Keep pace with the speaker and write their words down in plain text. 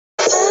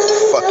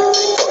fuck it.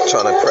 Fuck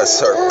tryna press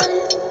her,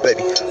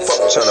 baby.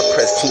 Fuck tryna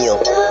press him.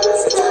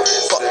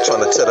 Fuck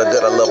tryna tell her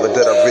that I love her,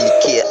 that I really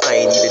care.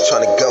 I ain't even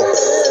tryna go.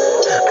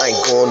 I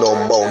ain't going no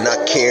more,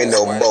 not caring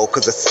no more,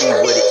 cause I see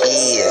what it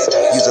is.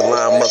 Use a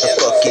lying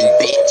motherfucking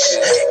bitch,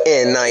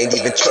 and I ain't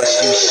even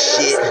trust you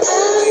shit.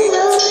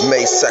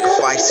 Made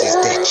sacrifices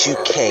that you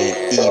can't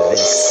even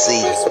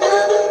see.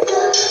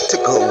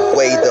 Took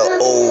away the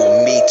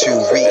old me to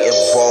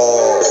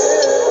re-evolve.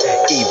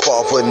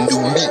 Evolve a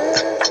new me.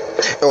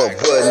 And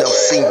when I'm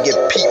seeing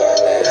peep,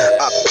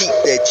 I peep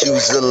that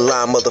you's a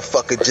lie,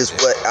 motherfucker, just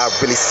what I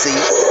really see.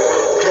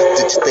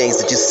 The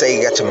things that you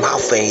say out your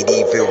mouth ain't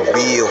even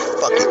real.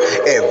 Fuck it,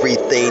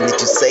 everything that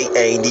you say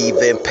ain't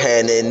even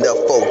panning up.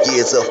 4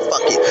 years of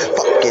fucking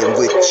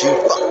with you,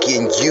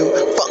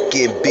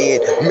 fucking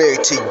being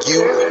married to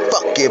you,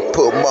 fucking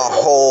put my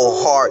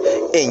whole heart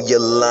in your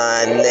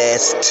lying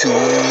ass too.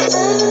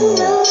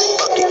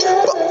 Fuck it,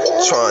 fuck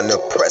trying to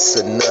press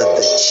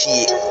another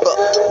chick,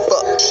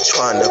 fuck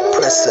trying to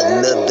press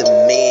another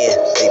man,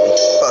 baby.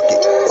 Fuck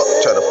it, fuck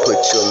trying to put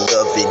your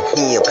love in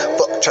him,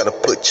 fuck trying to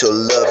put your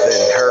love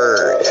in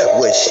her,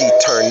 when she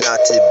turned out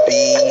to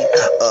be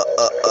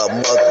a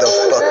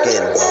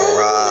motherfucking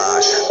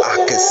mirage.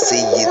 I can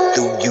see it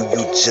through you,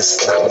 you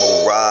just like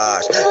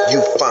mirage.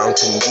 You found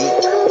to me,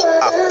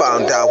 I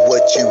found out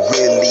what you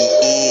really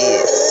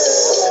is.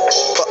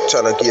 Fuck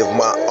trying to give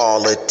my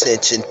all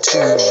attention to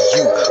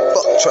you,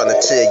 fuck trying to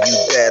tell you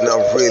that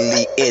I'm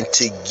really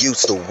into you.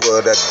 So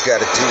what I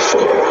gotta do?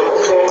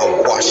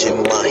 I'm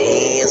washing my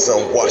hands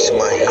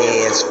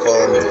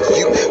from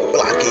you,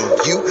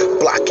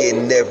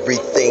 blocking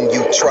everything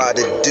you try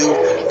to do.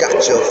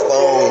 Got your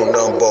phone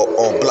number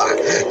on block,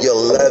 your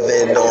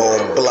loving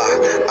on block.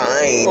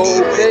 I ain't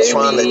even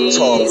trying to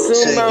talk to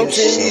you,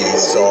 shit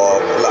is all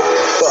block.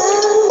 Fuck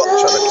it, fuck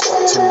trying to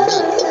talk to me,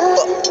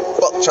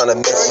 fuck trying to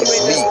message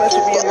me,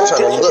 fuck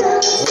trying to look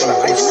when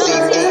you see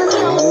me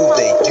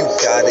moving. You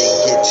gotta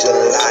get your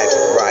life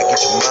right,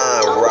 get your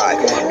mind right.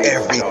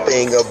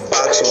 Everything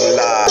about you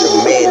lie. The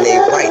man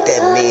ain't right,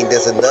 that mean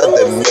there's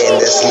another man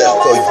that's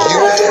left for you.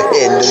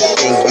 And the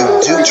thing you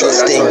do,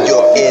 trusting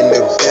your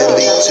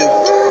inability to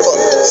fuck.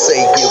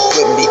 Say you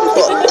with me,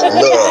 fuck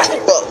love,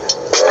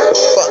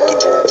 fuck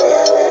it.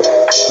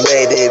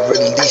 Let it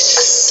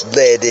release,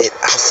 let it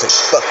out, say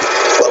fuck it,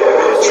 fuck.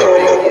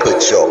 Trying to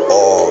put your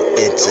all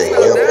into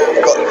him,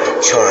 fuck.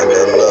 Trying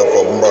to love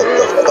a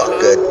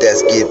motherfucker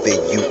that's giving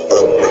you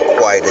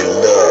unrequited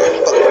love,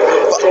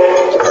 fuck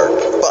her,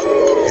 fuck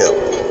him,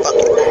 fuck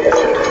it.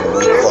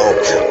 Move on,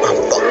 I'm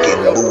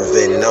fucking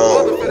moving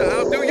on,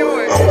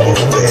 I'm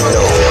moving on.